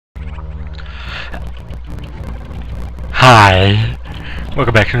Hi!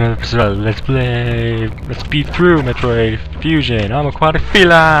 Welcome back to another episode of Let's Speed Through Metroid Fusion. I'm Aquatic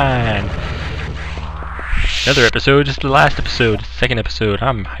Feline! Another episode, just the last episode, second episode.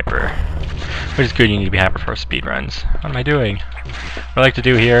 I'm hyper. Which is good, you need to be hyper for speed runs. What am I doing? What I like to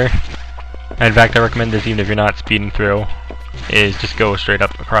do here, and in fact I recommend this even if you're not speeding through, is just go straight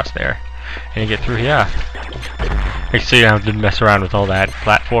up across there. And you get through, yeah. So you don't have to mess around with all that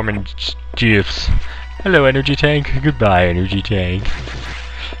platform and GIFs. Hello, energy tank. Goodbye, energy tank.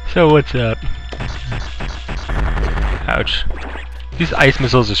 So what's up? Ouch. These ice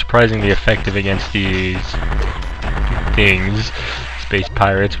missiles are surprisingly effective against these things. Space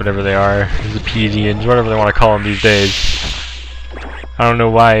pirates, whatever they are. Zapedians, whatever they want to call them these days. I don't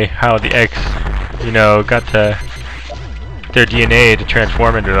know how the X, got their DNA to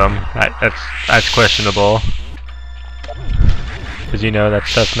transform into them. That's questionable. Because that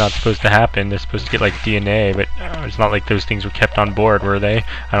stuff's not supposed to happen. They're supposed to get like DNA, but it's not like those things were kept on board, were they?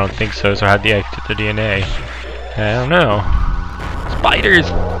 I don't think so. So how'd the X get the DNA? I don't know. Spiders!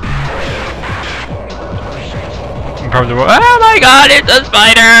 From the world. Oh my god, it's a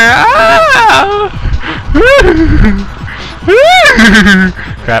spider! Ah!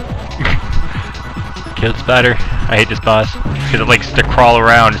 Crap. Killed spider. I hate this boss. Because it likes to crawl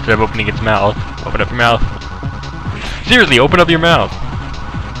around instead of opening its mouth. Open up your mouth. Seriously, open up your mouth.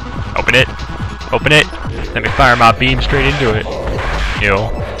 Open it. Open it. Let me fire my beam straight into it. Ew.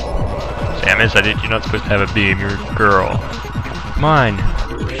 Samus, you're not supposed to have a beam. You're a girl. Come on.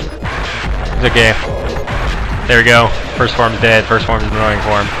 It's okay. There we go. First form's dead. First form is an annoying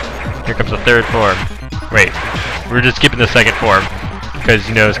form. Here comes the third form. Wait. We're just skipping the second form. Because,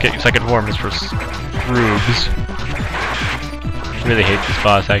 second form is for rubes. I really hate this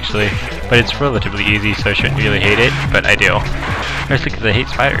boss, actually. But it's relatively easy, so I shouldn't really hate it, but I do. Mostly because I hate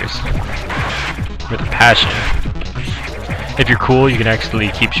spiders. With a passion. If you're cool, you can actually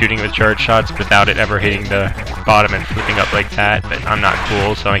keep shooting with charge shots without it ever hitting the bottom and flipping up like that, but I'm not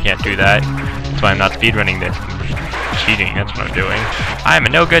cool, so I can't do that. That's why I'm not speedrunning this. I'm cheating, that's what I'm doing. I'm a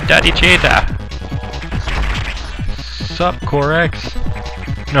no-good dirty cheater! Sup, Corex?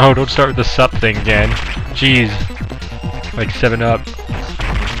 No, don't start with the sup thing again. Jeez. Like 7-Up.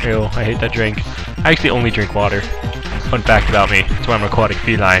 Ew, I hate that drink. I actually only drink water. Fun fact about me, that's why I'm an aquatic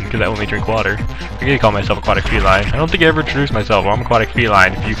feline, because I only drink water. I can call myself aquatic feline. I don't think I ever introduced myself. Well, I'm aquatic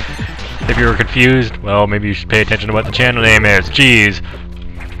feline. If you were confused, well, maybe you should pay attention to what the channel name is. Jeez.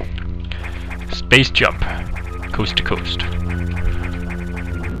 Space jump. Coast to coast.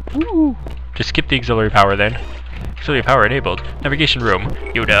 Woo! Just skip the auxiliary power then. Auxiliary power enabled. Navigation room.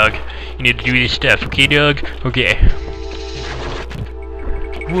 Yo, dog. You need to do this stuff, okay, dog? Okay.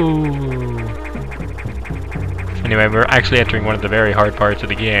 Woo! Anyway, we're actually entering one of the very hard parts of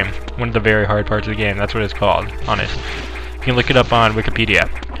the game. One of the very hard parts of the game. That's what it's called. Honest. You can look it up on Wikipedia,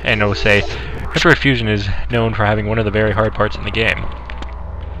 and it'll say Metroid Fusion is known for having one of the very hard parts in the game.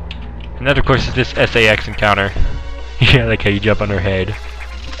 And that, of course, is this SAX encounter. Yeah, like how you jump on her head.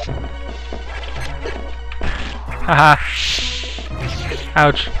 Haha.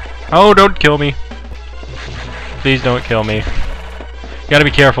 Ouch. Oh, don't kill me. Please don't kill me. You gotta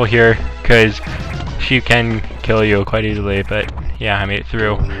be careful here, because she can kill you quite easily, but yeah, I made it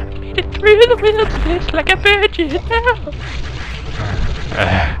through. I made it through the wilderness like a virgin now.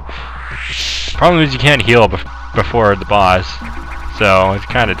 Problem is you can't heal before the boss, so it's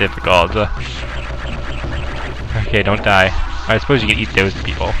kind of difficult. Okay, don't die. I suppose you can eat those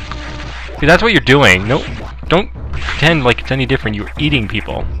people. See, that's what you're doing. No, don't pretend like it's any different. You're eating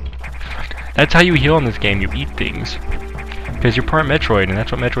people. That's how you heal in this game. You eat things. Because you're part Metroid, and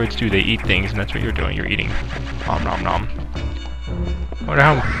that's what Metroids do. They eat things, and that's what you're doing. You're eating. Nom nom nom. What the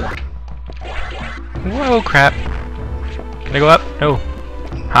hell? Whoa, crap. Can I go up? No.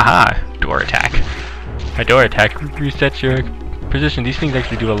 Haha. Door attack. My door attack resets your position. These things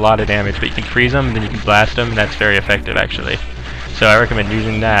actually do a lot of damage, but you can freeze them, and then you can blast them, and that's very effective, actually. So I recommend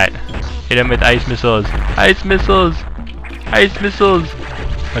using that. Hit them with ice missiles. Ice missiles! Ice missiles!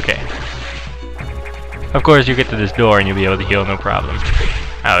 Okay. Of course, you get to this door and you'll be able to heal, no problem.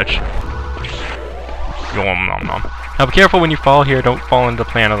 Ouch. Nom nom nom. Now be careful when you fall here, don't fall into the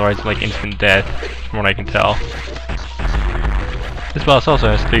plan, otherwise it's like instant death, from what I can tell. This boss also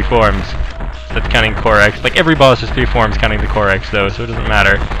has 3 forms. That's counting Corex. Like every boss has 3 forms counting the Corex though, so it doesn't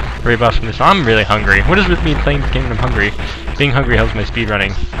matter. Every boss from this. I'm really hungry. What does it mean playing this game when I'm hungry? Being hungry helps my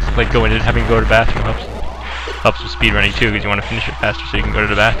speedrunning. Like having to go to the bathroom helps with speedrunning too, because you want to finish it faster so you can go to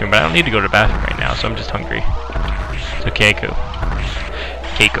the bathroom. But I don't need to go to the bathroom right now, so I'm just hungry. So Keiko.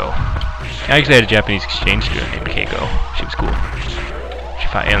 I actually had a Japanese exchange student named Keiko. She was cool. She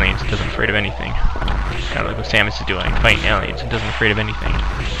fought aliens, it doesn't afraid of anything. Kind of like what Samus is doing, fighting aliens, it doesn't afraid of anything.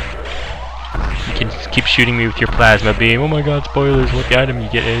 You can just keep shooting me with your plasma beam. Oh my god, spoilers, what the item you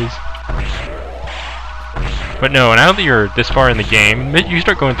get is. But no, now that you're this far in the game, you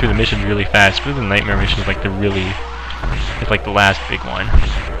start going through the missions really fast. The nightmare mission is like it's like the last big one.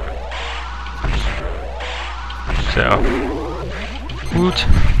 So, woot.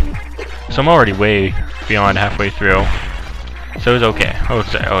 So I'm already way beyond halfway through. So it's okay. Oh,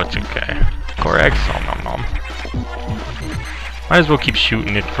 it's okay. Correct. Nom nom. Might as well keep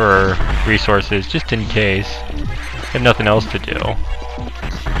shooting it for resources, just in case. I have nothing else to do.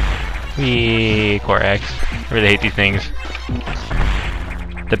 Wee, Corex. I really hate these things.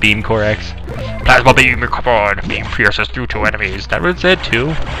 The beam Corex. Plasma beam, come on! Beam pierces through 2 enemies. Is that what it said, 2?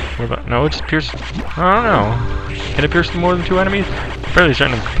 What about, no, it just pierces... I don't know. Can it pierce through more than 2 enemies? I'm fairly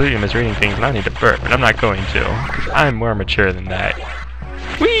certain I'm completely misreading things and I need to burp, but I'm not going to. Because I'm more mature than that.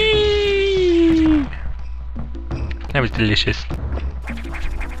 Whee! That was delicious.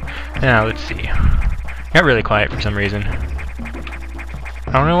 Now, let's see. Got really quiet for some reason.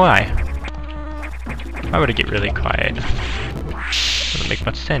 I don't know why. Why would it get really quiet? Doesn't make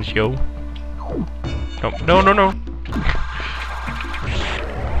much sense, yo. No.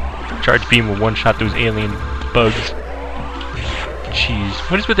 Charge beam will one-shot those alien bugs. Jeez.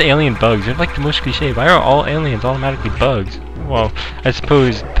 What is with the alien bugs? They're like the most cliche. Why are all aliens automatically bugs? Well, I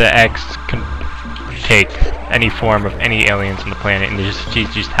suppose the X can take any form of any aliens on the planet and they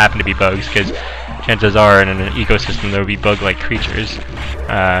just happen to be bugs, because chances are in an ecosystem there will be bug-like creatures.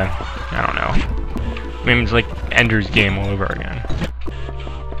 I don't know. I mean, it's like Ender's Game all over again.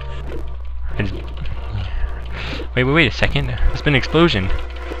 Wait a second. There's been an explosion.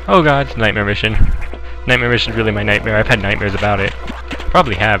 Oh god, it's a nightmare mission. Nightmare mission is really my nightmare. I've had nightmares about it.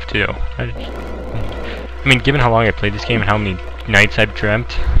 Probably have, too. I mean, given how long I played this game and how many nights I've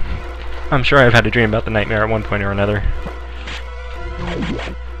dreamt, I'm sure I've had a dream about the nightmare at one point or another.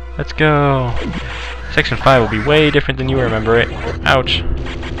 Let's go. Section 5 will be way different than you remember it. Ouch.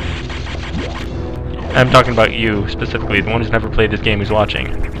 I'm talking about you, specifically, the one who's never played this game who's watching.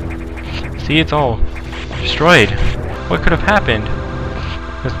 See, it's all destroyed. What could have happened?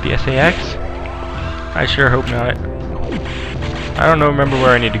 Was it the SAX? I sure hope not. I don't remember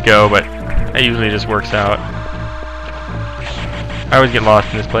where I need to go, but it usually just works out. I always get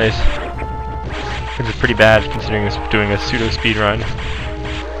lost in this place. Which is pretty bad considering this doing a pseudo speed run.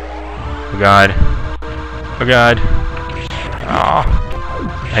 Oh god. Oh god. Oh.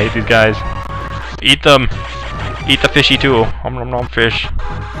 I hate these guys. Eat them! Eat the fishy too. Nom nom nom fish.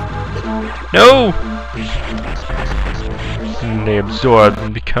 No! And they absorb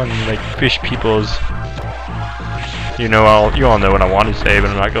and become like fish peoples. You all know what I want to say, but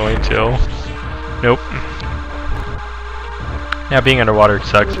I'm not going to. Nope. Now being underwater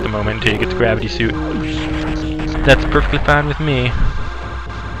sucks at the moment until you get the gravity suit. That's perfectly fine with me.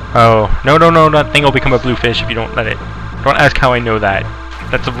 Oh, no, that thing will become a blue fish if you don't let it. Don't ask how I know that.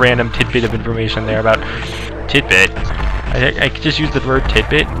 That's a random tidbit of information there about... Tidbit? I could just use the word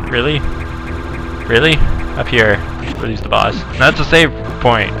tidbit? Really? Really? Up here. We'll use the boss. That's a save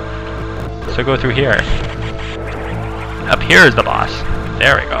point. So go through here. Up here is the boss.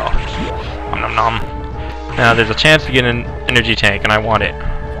 There we go. Nom nom nom. Now there's a chance to get an energy tank, and I want it.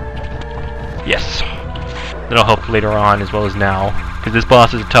 Yes. That'll help later on as well as now, because this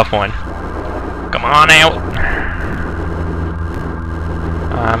boss is a tough one. Come on out.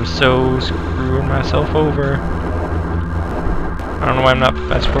 I'm so screwing myself over. I don't know why I'm not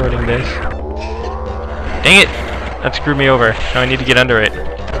fast forwarding this. Dang it! That screwed me over. Now I need to get under it.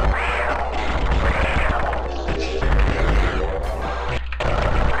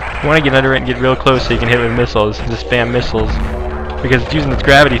 You want to get under it and get real close so you can hit it with missiles. Just spam missiles. Because it's using its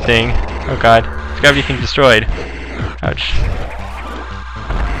gravity thing. Oh god. Its gravity thing destroyed. Ouch.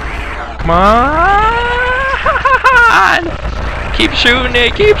 Come on! Keep shooting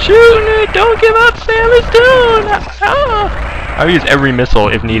it! Keep shooting it! Don't give up, Samus Dune! Ah. I would use every missile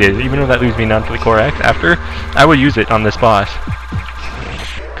if needed, even though that leaves me none for the Core X after. I will use it on this boss.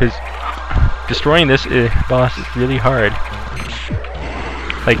 Because destroying this boss is really hard.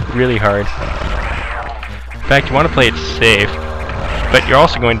 Like, really hard. In fact, you want to play it safe, but you're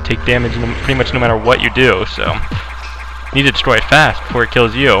also going to take damage pretty much no matter what you do, so you need to destroy it fast before it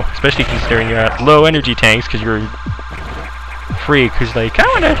kills you, especially considering you're at low energy tanks, because you're free, because like, I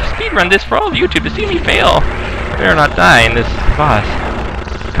want to speedrun this for all of YouTube to see me fail. I better not die in this boss.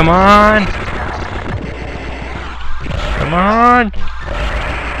 Come on! Come on!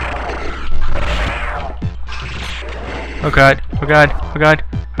 Oh god, oh god, oh god,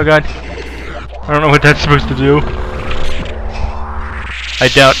 oh god. I don't know what that's supposed to do. I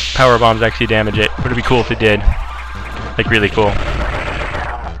doubt power bombs actually damage it, but it'd be cool if it did. Like, really cool.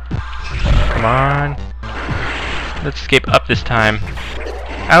 Come on. Let's escape up this time.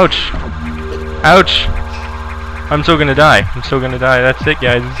 Ouch! Ouch! I'm so gonna die. I'm so gonna die. That's it,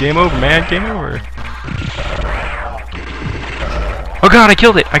 guys. It's game over, man. Game over. Oh god, I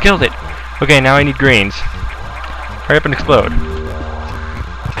killed it! I killed it! Okay, now I need greens. Hurry up and explode.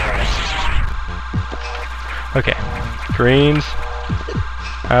 Okay. Greens.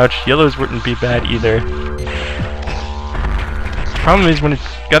 Ouch. Yellows wouldn't be bad either. Problem is when it's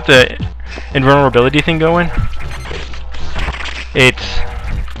got the invulnerability thing going,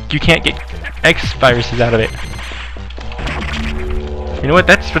 you can't get X viruses out of it. You know what?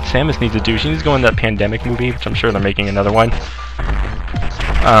 That's what Samus needs to do. She needs to go in that pandemic movie, which I'm sure they're making another one.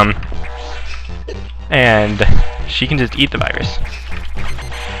 And she can just eat the virus.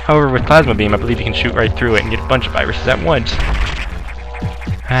 However, with Plasma Beam, I believe you can shoot right through it and get a bunch of viruses at once.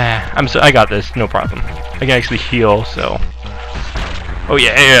 I got this, no problem. I can actually heal, so. Oh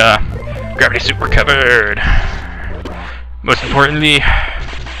yeah, gravity suit recovered. Most importantly,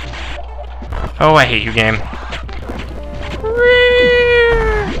 oh, I hate you, game.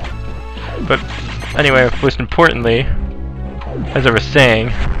 But anyway, most importantly, as I was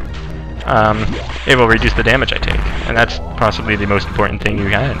saying, it will reduce the damage I take, and that's possibly the most important thing you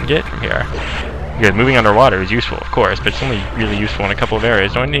can get from here. Because moving underwater is useful, of course, but it's only really useful in a couple of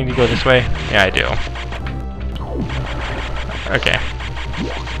areas. Do I need to go this way? Yeah, I do. Okay.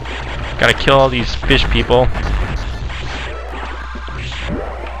 Gotta kill all these fish people.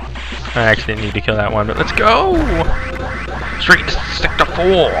 I actually didn't need to kill that one, but let's go! Straight to Sector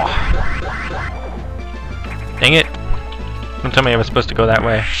 4! Dang it! Don't tell me I was supposed to go that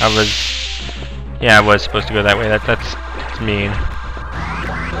way. Yeah, I was supposed to go that way. That's mean.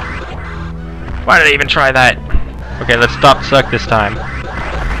 Why did I even try that? Okay, let's stop suck this time.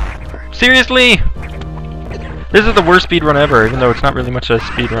 Seriously? This is the worst speedrun ever, even though it's not really much of a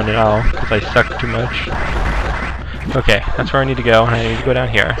speedrun at all, because I suck too much. Okay, that's where I need to go, and I need to go down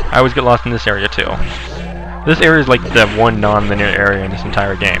here. I always get lost in this area too. This area is like the one non-linear area in this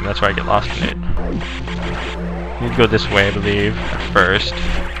entire game. That's why I get lost in it. I need to go this way, I believe, first.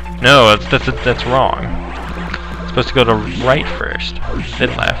 No, that's wrong. I'm supposed to go to right first,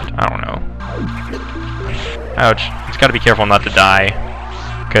 then left. I don't know. Ouch. Just gotta be careful not to die,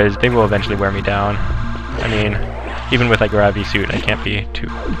 because they will eventually wear me down. I mean, even with a gravity suit, I can't be too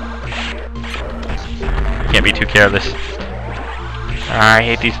careless. I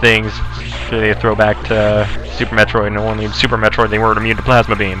hate these things. They a throwback to Super Metroid, and only in Super Metroid they weren't immune to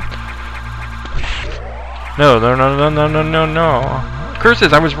Plasma Beam. No.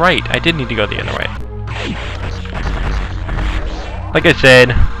 Curses, I was right. I did need to go the other way. Like I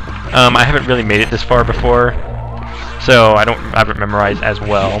said, I haven't really made it this far before, so I haven't memorized as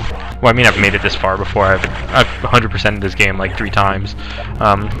well. Well, I mean, I've made it this far before. I've 100%ed this game like 3 times.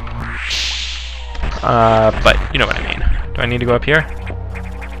 But you know what I mean. Do I need to go up here?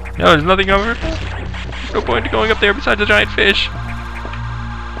 No, there's nothing over. There's no point to going up there besides a giant fish.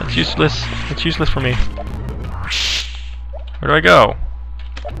 That's useless. It's useless for me. Where do I go?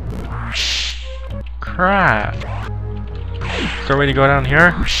 Crap. Is there a way to go down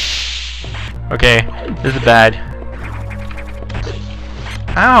here? Okay, this is bad.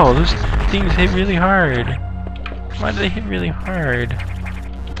 Ow, those things hit really hard. Why do they hit really hard?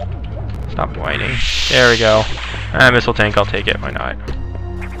 Stop whining. There we go. Missile tank, I'll take it. Why not?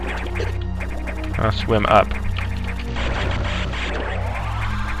 I'll swim up.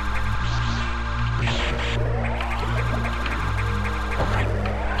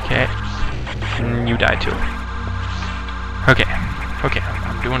 Okay. You die too. Okay. Okay,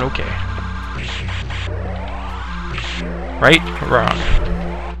 I'm doing okay. Right or wrong?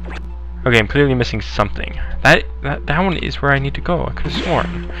 Okay, I'm clearly missing something. That one is where I need to go. I could have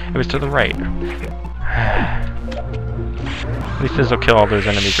sworn it was to the right. At least this will kill all those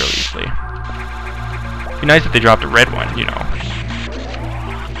enemies real easily. It'd be nice if they dropped a red one, you know.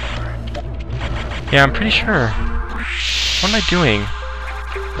 Yeah, I'm pretty sure. What am I doing?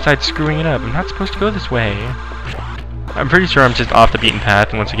 Besides screwing it up, I'm not supposed to go this way. I'm pretty sure I'm just off the beaten path,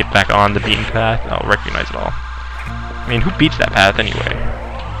 and once I get back on the beaten path, I'll recognize it all. I mean, who beats that path anyway?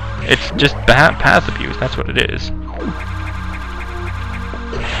 It's just path abuse, that's what it is.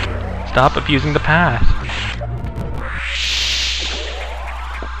 Stop abusing the path.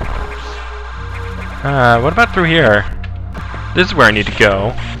 What about through here? This is where I need to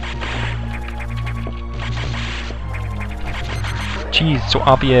go. Jeez, so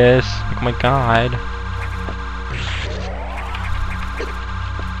obvious. Like, oh my god.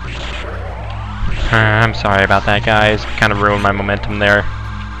 I'm sorry about that, guys. Kind of ruined my momentum there.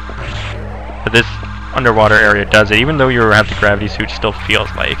 But this underwater area does it. Even though you have the gravity suit, it still feels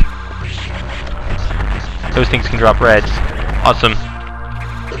like. Those things can drop reds. Awesome.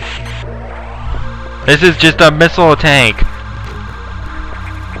 This is just a missile tank.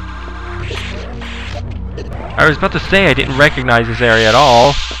 I was about to say I didn't recognize this area at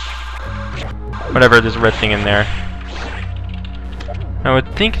all. Whatever, there's a red thing in there. I would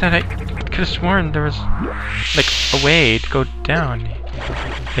think that I could have sworn there was like a way to go down.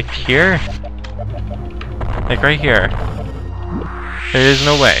 Like here? Like right here. There is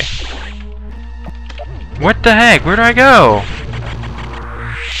no way. What the heck? Where do I go?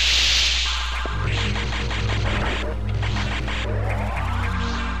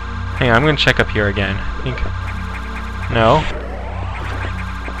 Hang on, I'm gonna check up here again. I think. No.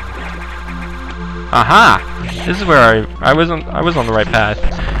 Aha! This is where I was on the right path.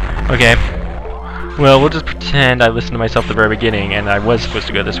 Okay. Well, we'll just pretend I listened to myself at the very beginning and I was supposed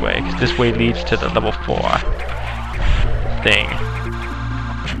to go this way, because this way leads to the level 4 thing.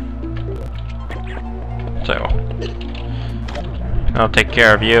 So I'll take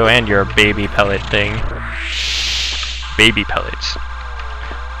care of you and your baby pellet thing. Baby pellets.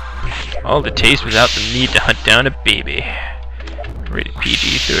 All the taste without the need to hunt down a baby. Rated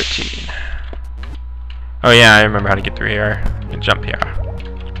PG-13. Oh yeah, I remember how to get through here. I can jump here.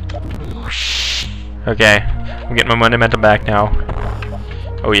 Okay, I'm getting my momentum back now.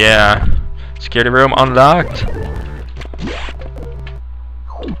 Oh yeah. Security room unlocked.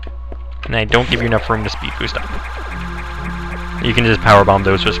 And I don't give you enough room to speed boost up. You can just powerbomb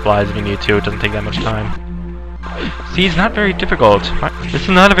those for supplies if you need to. It doesn't take that much time. See, it's not very difficult. This is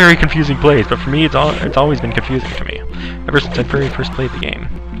not a very confusing place, but for me, it's always been confusing to me ever since I very first played the game.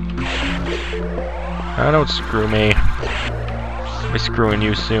 Don't screw me. I'll be screwing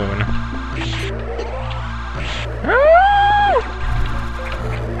you soon.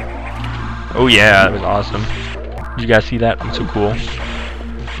 Oh yeah, that was awesome. Did you guys see that? It's so cool.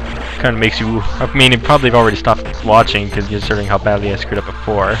 Kind of makes you. I mean, you probably have already stopped watching because you're considering how badly I screwed up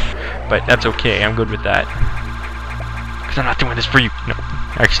before, but that's okay. I'm good with that. Because I'm not doing this for you. No,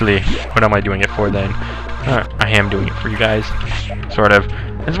 actually, what am I doing it for then? I am doing it for you guys, sort of.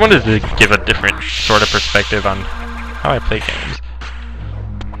 I just wanted to give a different sort of perspective on how I play games.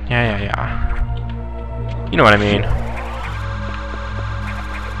 Yeah. You know what I mean.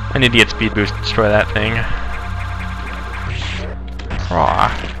 I need to get speed boost to destroy that thing.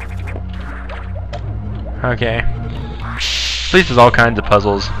 Okay. This place has all kinds of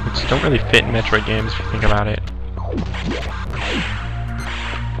puzzles, which don't really fit in Metroid games if you think about it.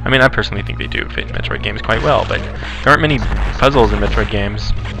 I mean, I personally think they do fit in Metroid games quite well, but there aren't many puzzles in Metroid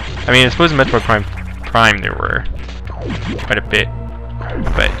games. I mean, I suppose in Metroid Prime there were quite a bit,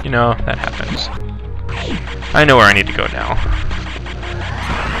 but you know, that happens. I know where I need to go now.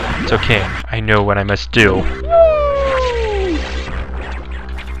 It's okay, I know what I must do.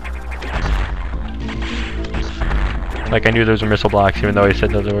 Like, I knew those were missile blocks, even though I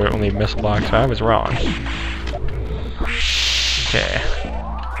said those were only missile blocks, so I was wrong. Okay.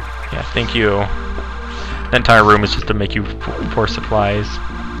 Yeah, thank you. The entire room is just to make you force supplies.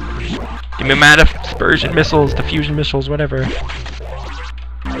 Give me mad dispersion missiles, diffusion missiles, whatever.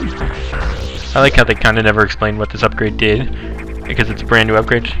 I like how they kind of never explained what this upgrade did, because it's a brand new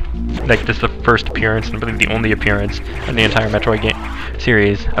upgrade. Like, this is the first appearance, and I believe the only appearance in the entire Metroid game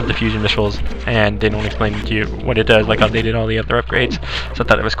series of the fusion missiles, and they don't explain to you what it does, like how they did all the other upgrades. So I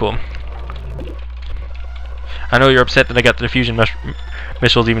thought it was cool. I know you're upset that I got the diffusion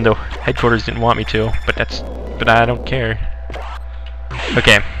missiles, even though headquarters didn't want me to, but I don't care.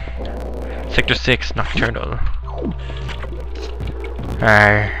 Okay, Sector 6, Nocturnal.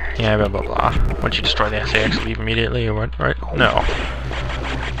 Yeah, blah blah blah. Once you destroy the SAX, leave immediately, or what? Right? No.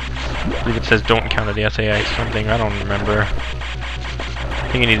 I believe it says don't encounter the SAX or something. I don't remember. I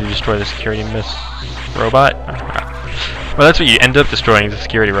think you need to destroy the security robot. Well, that's what you end up destroying, the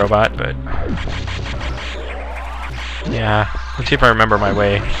security robot, but yeah. Let's see if I remember my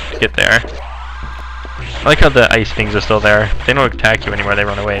way to get there. I like how the ice things are still there. They don't attack you anymore, they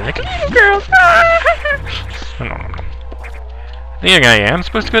run away. Like, oh, girls! No. I think I am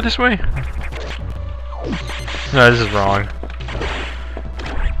supposed to go this way? No, this is wrong.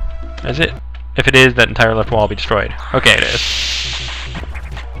 Is it? If it is, that entire left wall will be destroyed. Okay, it is.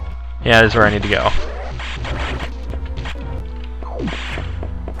 Yeah, this is where I need to go.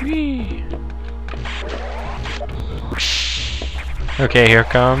 Whee! Okay, here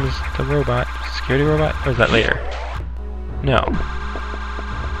comes the robot. Security robot? Or is that later? No.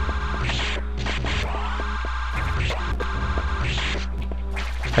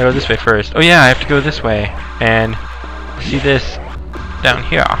 I go this way first. Oh yeah, I have to go this way. And see this down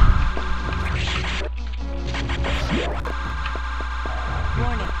here.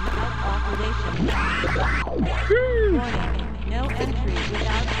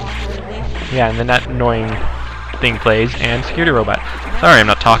 Yeah, and then that annoying thing plays, and security robot. Sorry, I'm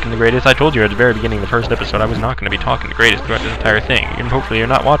not talking the greatest. I told you at the very beginning of the first episode I was not going to be talking the greatest throughout this entire thing. And hopefully you're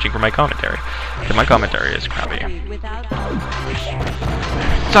not watching for my commentary, because my commentary is crappy.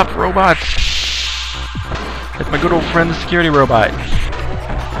 What's up, robots? It's my good old friend, the security robot.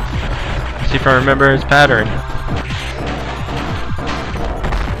 Let's see if I remember his pattern.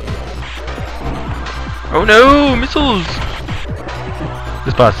 Oh no! Missiles!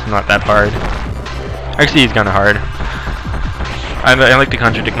 This boss is not that hard. Actually, he's kind of hard. I like to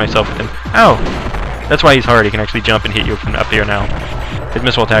contradict myself with him. Ow! That's why he's hard. He can actually jump and hit you from up here now. His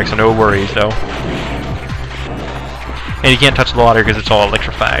missile attacks are no worries, though. And you can't touch the water because it's all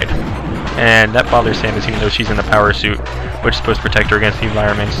electrified. And that bothers Samus even though she's in a power suit, which is supposed to protect her against the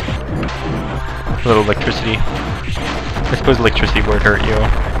environments. A little electricity. I suppose electricity would hurt you.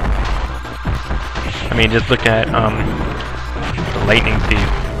 I mean, just look at, the lightning thief.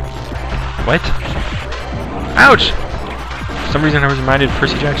 What? Ouch! For some reason I was reminded of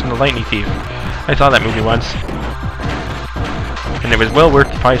Percy Jackson, the Lightning Thief. I saw that movie once. And it was well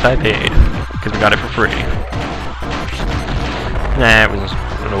worth the price I paid, because we got it for free. Nah, it was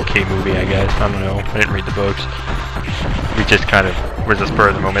an okay movie, I guess. I don't know. I didn't read the books. We just kind of was a spur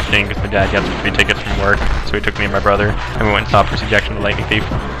of the moment thing, because my dad got some free tickets from work, so he took me and my brother, and we went and saw Percy Jackson, the Lightning Thief.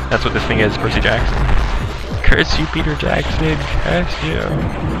 That's what this thing is, Percy Jackson. Curse you, Peter Jackson. Curse you.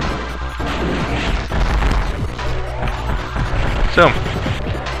 So,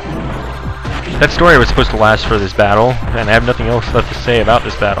 that story was supposed to last for this battle, and I have nothing else left to say about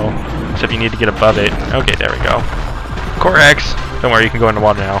this battle, except you need to get above it. Okay, there we go. Core X! Don't worry, you can go in the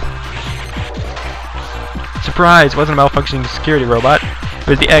water now. Surprise! It wasn't a malfunctioning security robot. It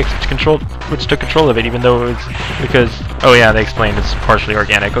was the X which took control of it, even though it was because... Oh yeah, they explained it's partially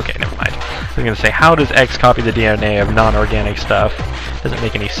organic. Okay, never mind. I was going to say, how does X copy the DNA of non-organic stuff? Doesn't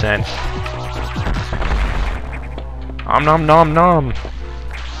make any sense. Om nom nom nom.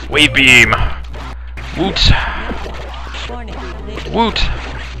 Wave beam. Woot. Woot.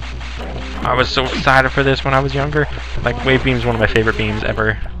 I was so excited for this when I was younger. Like, wave beam is one of my favorite beams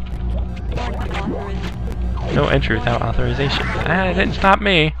ever. No entry without authorization. Ah, it didn't stop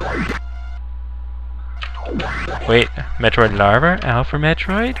me. Wait, Metroid Larva, Alpha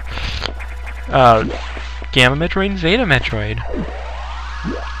Metroid, Gamma Metroid, and Zeta Metroid.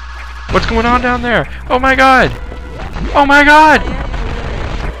 What's going on down there? Oh my god! Oh my god!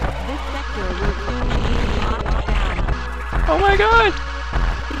 Oh my god!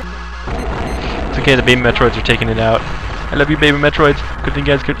 It's okay, the baby Metroids are taking it out. I love you, baby Metroids. Good thing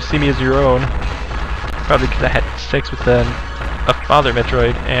you guys could see me as your own. Probably because I had sex with a father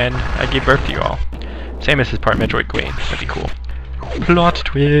Metroid, and I gave birth to you all. Samus is part Metroid Queen. That'd be cool. Plot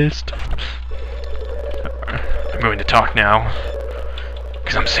twist. I'm going to talk now,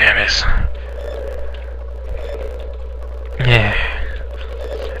 because I'm Samus. Yeah.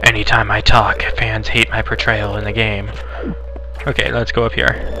 Anytime I talk, fans hate my portrayal in the game. Okay, let's go up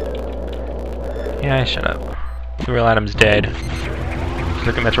here. Yeah, shut up. The real Adam's dead. Let's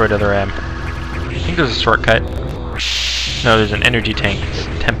look at Metroid Other M. I think there's a shortcut. No, there's an energy tank. It's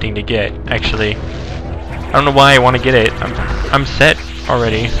tempting to get, actually. I don't know why I want to get it. I'm set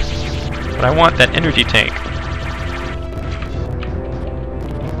already. But I want that energy tank.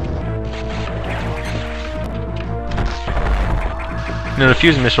 No, the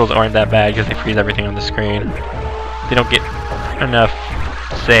fusion missiles aren't that bad because they freeze everything on the screen. They don't get enough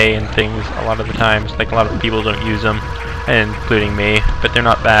say in things a lot of the times. Like, a lot of people don't use them, including me, but they're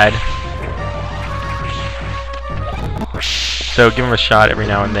not bad. So give them a shot every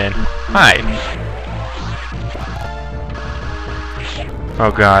now and then. Hi!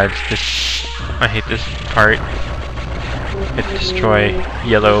 Oh god, this... I hate this part. You have to destroy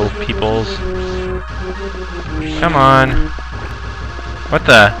yellow peoples. Come on! What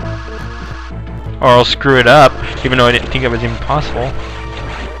the? Or I'll screw it up, even though I didn't think it was even possible.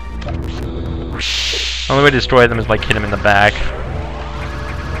 The only way to destroy them is like hit them in the back,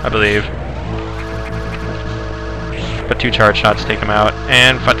 I believe. But 2 charge shots take them out,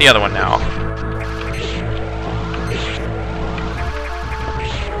 and fight the other one now.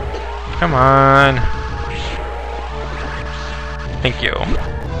 Come on. Thank you.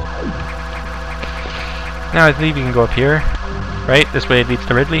 Now I believe you can go up here. Right? This way it leads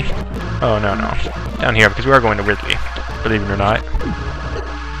to Ridley? Oh, no, no. Down here, because we are going to Ridley. Believe it or not.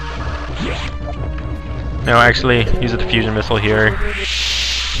 No, actually, use the fusion missile here.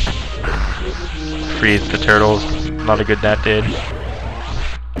 freeze the turtles. A lot of good that did.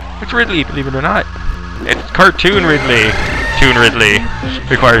 It's Ridley, believe it or not. It's Cartoon Ridley. Toon Ridley.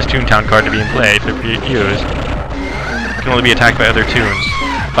 Requires Toontown card to be in play to be used. Can only be attacked by other toons.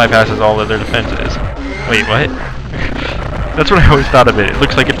 Bypasses all other defenses. Wait, what? That's what I always thought of it. It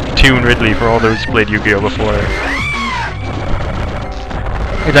looks like a Toon Ridley for all those who played Yu-Gi-Oh! Before.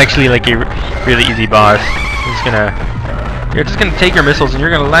 It's actually like a really easy boss. You're just gonna take your missiles and you're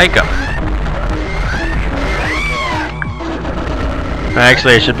gonna like them.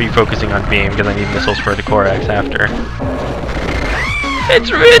 Actually, I should be focusing on Beam because I need missiles for the Korax after. It's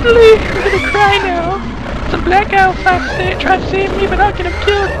Ridley! I'm gonna cry now. Some black elf tried to save me, but I'll get him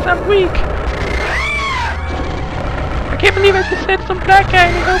killed because I'm weak. I can't believe I just said some black guy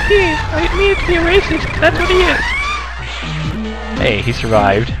in an OP. I didn't mean it to be a racist, but that's what he is. Hey, he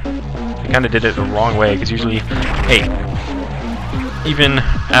survived. I kinda did it the wrong way, because usually, hey, even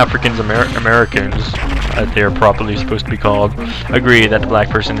Africans, Americans, as they're properly supposed to be called, agree that the black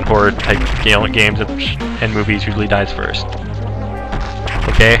person in horror type games and movies usually dies first.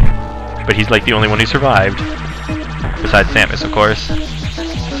 Okay? But he's like the only one who survived. Besides Samus, of course.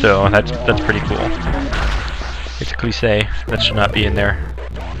 So that's pretty cool. It's a cliche. That should not be in there.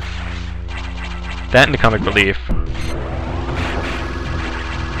 That and the comic relief.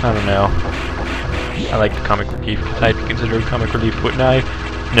 I don't know. I like the comic relief because I'd be considered comic relief, wouldn't I?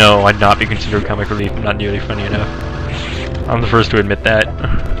 No, I'd not be considered comic relief. I'm not nearly funny enough. I'm the first to admit that.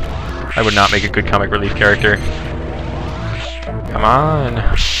 I would not make a good comic relief character. Come on.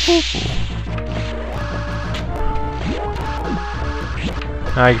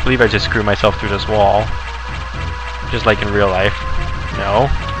 I believe I just screwed myself through this wall. Just like in real life. No.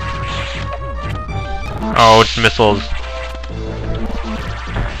 Oh, it's missiles.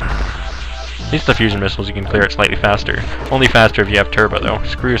 At least the fusion missiles, you can clear it slightly faster. Only faster if you have turbo, though.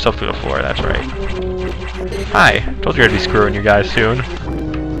 Screw yourself through the floor, that's right. Hi, told you I'd be screwing you guys soon.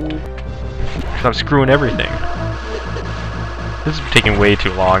 Because I'm screwing everything. This is taking way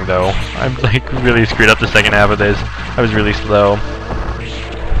too long, though. I'm like really screwed up the second half of this. I was really slow.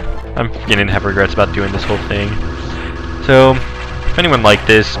 I'm beginning to have regrets about doing this whole thing. So, if anyone liked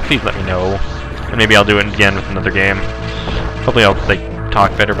this, please let me know. And maybe I'll do it again with another game. Hopefully I'll like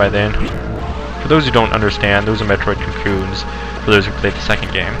talk better by then. For those who don't understand, those are Metroid Cocoons, for those who played the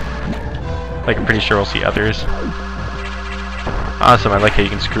second game. Like, I'm pretty sure we'll see others. Awesome, I like how you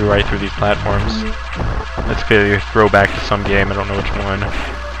can screw right through these platforms. That's clearly a throwback to some game, I don't know which one.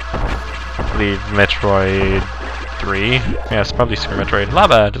 I believe Metroid 3? Yeah, it's probably Super Metroid.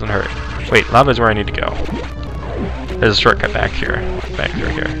 Lava doesn't hurt. Wait, lava is where I need to go. There's a shortcut back here. Back through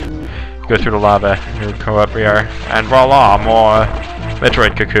here. Go through the lava, and go up here, and voila, more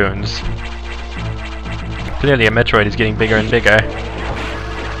Metroid Cocoons. Clearly a Metroid is getting bigger and bigger.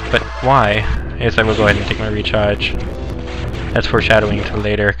 But why? Yes, I will go ahead and take my recharge. That's foreshadowing until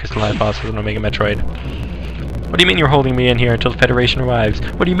later, because the last boss is an Omega Metroid. What do you mean you're holding me in here until the Federation arrives?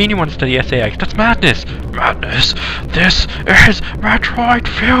 What do you mean you want to study SAX? That's madness! Madness! This is Metroid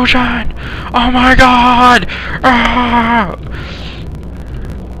Fusion! Oh my god! Ah!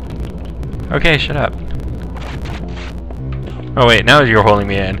 Okay, shut up. Oh wait, now you're holding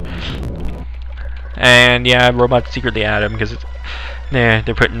me in. And yeah, robots secretly add them because they're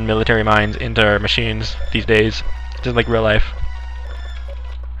putting military minds into our machines these days, just like real life.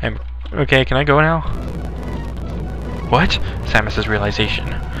 Okay, can I go now? What? Samus's realization.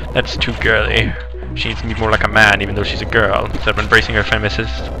 That's too girly. She needs to be more like a man, even though she's a girl. Instead of embracing her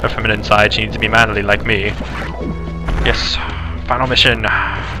feminine side, she needs to be manly like me. Yes, final mission.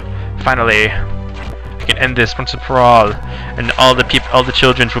 Finally, I can end this once and for all, and all the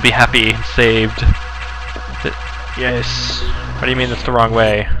children will be happy and saved. Yes. What do you mean that's the wrong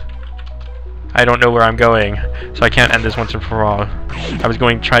way? I don't know where I'm going, so I can't end this once and for all. I was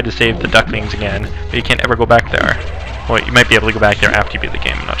going to try to save the ducklings again, but you can't ever go back there. Well, you might be able to go back there after you beat the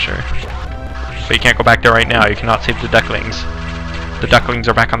game, I'm not sure. But you can't go back there right now, you cannot save the ducklings. The ducklings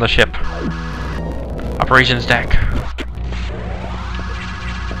are back on the ship. Operations deck.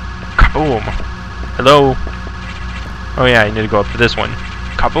 Kaboom! Hello? Oh yeah, you need to go up to this one.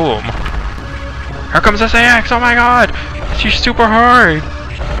 Kaboom! Here comes SAX! Oh my god! She's super hard!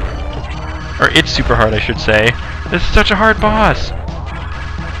 Or it's super hard, I should say. This is such a hard boss!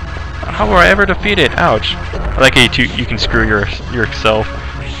 How will I ever defeat it? Ouch. I like how you can screw yourself.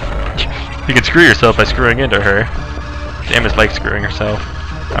 You can screw yourself by screwing into her. Samus likes screwing herself.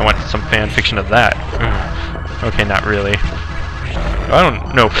 I want some fan fiction of that. Okay, not really. I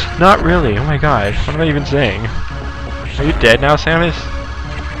don't know. Not really. Oh my god. What am I even saying? Are you dead now, Samus?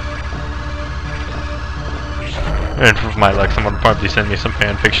 And for my luck, someone will probably send me some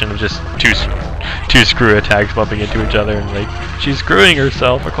fan fiction of just two two screw attacks bumping into each other, and like, she's screwing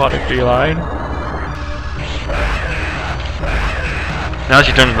herself, aquatic feline. Now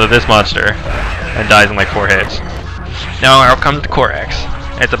she turns into this monster and dies in like 4 hits. Now out comes the Corex.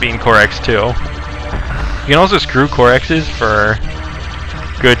 Ends up being Corex too. You can also screw Corexes for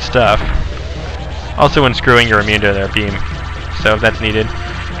good stuff. Also when screwing, you're immune to their beam, so if that's needed.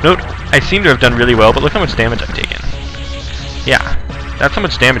 Note, I seem to have done really well, but look how much damage I've taken. Yeah, that's how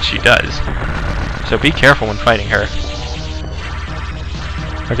much damage she does. So be careful when fighting her.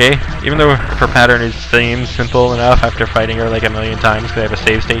 Okay, even though her pattern seems simple enough after fighting her like a million times, because I have a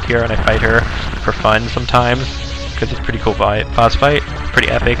save state here and I fight her for fun sometimes, because it's a pretty cool boss fight, pretty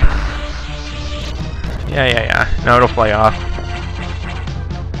epic. Yeah. Now it'll fly off.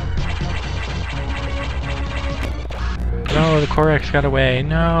 No, the Corex got away.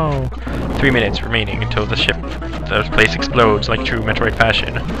 No. 3 minutes remaining until the place explodes like true Metroid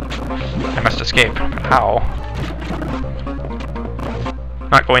fashion. I must escape. How?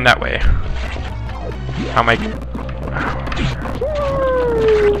 Not going that way. How am I?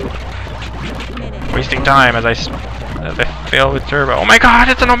 Wasting time as I fail with turbo. Oh my god,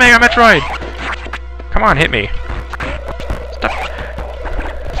 it's an Omega Metroid! Come on, hit me. Stop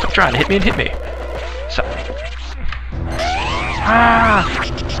trying to hit me and hit me. Stop. Ah!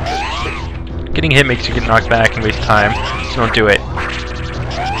 Getting hit makes you get knocked back and waste time, so don't do it.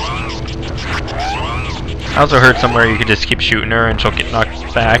 I also heard somewhere you could just keep shooting her and she'll get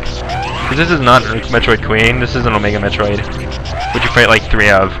knocked back. Because this is not Metroid Queen, this is an Omega Metroid, which you fight like 3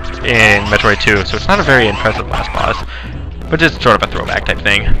 of in Metroid 2, so it's not a very impressive last boss. But just sort of a throwback type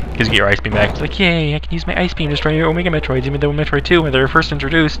thing, because you get your Ice Beam back. It's like, yay, I can use my Ice Beam to destroy your Omega Metroids, even though in Metroid 2, when they were first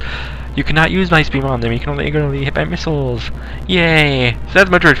introduced, you cannot use Ice Beam on them, you can only be hit by missiles. Yay! So that's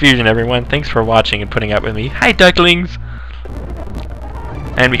Metroid Fusion, everyone. Thanks for watching and putting up with me. Hi, ducklings!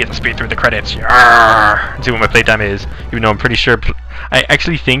 And we get to speed through the credits. Yarr! Let's see what my playtime is, even though I'm pretty sure... I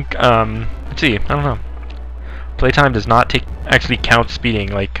actually think, let's see, I don't know. Playtime does not actually count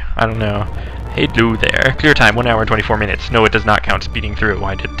speeding, like, I don't know. Hey, Lou there. Clear time, 1 hour and 24 minutes. No, it does not count speeding through.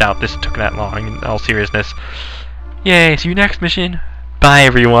 I did doubt this took that long, in all seriousness. Yay, see you next mission. Bye,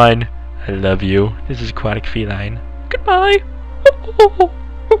 everyone. I love you. This is Aquatic Feline. Goodbye.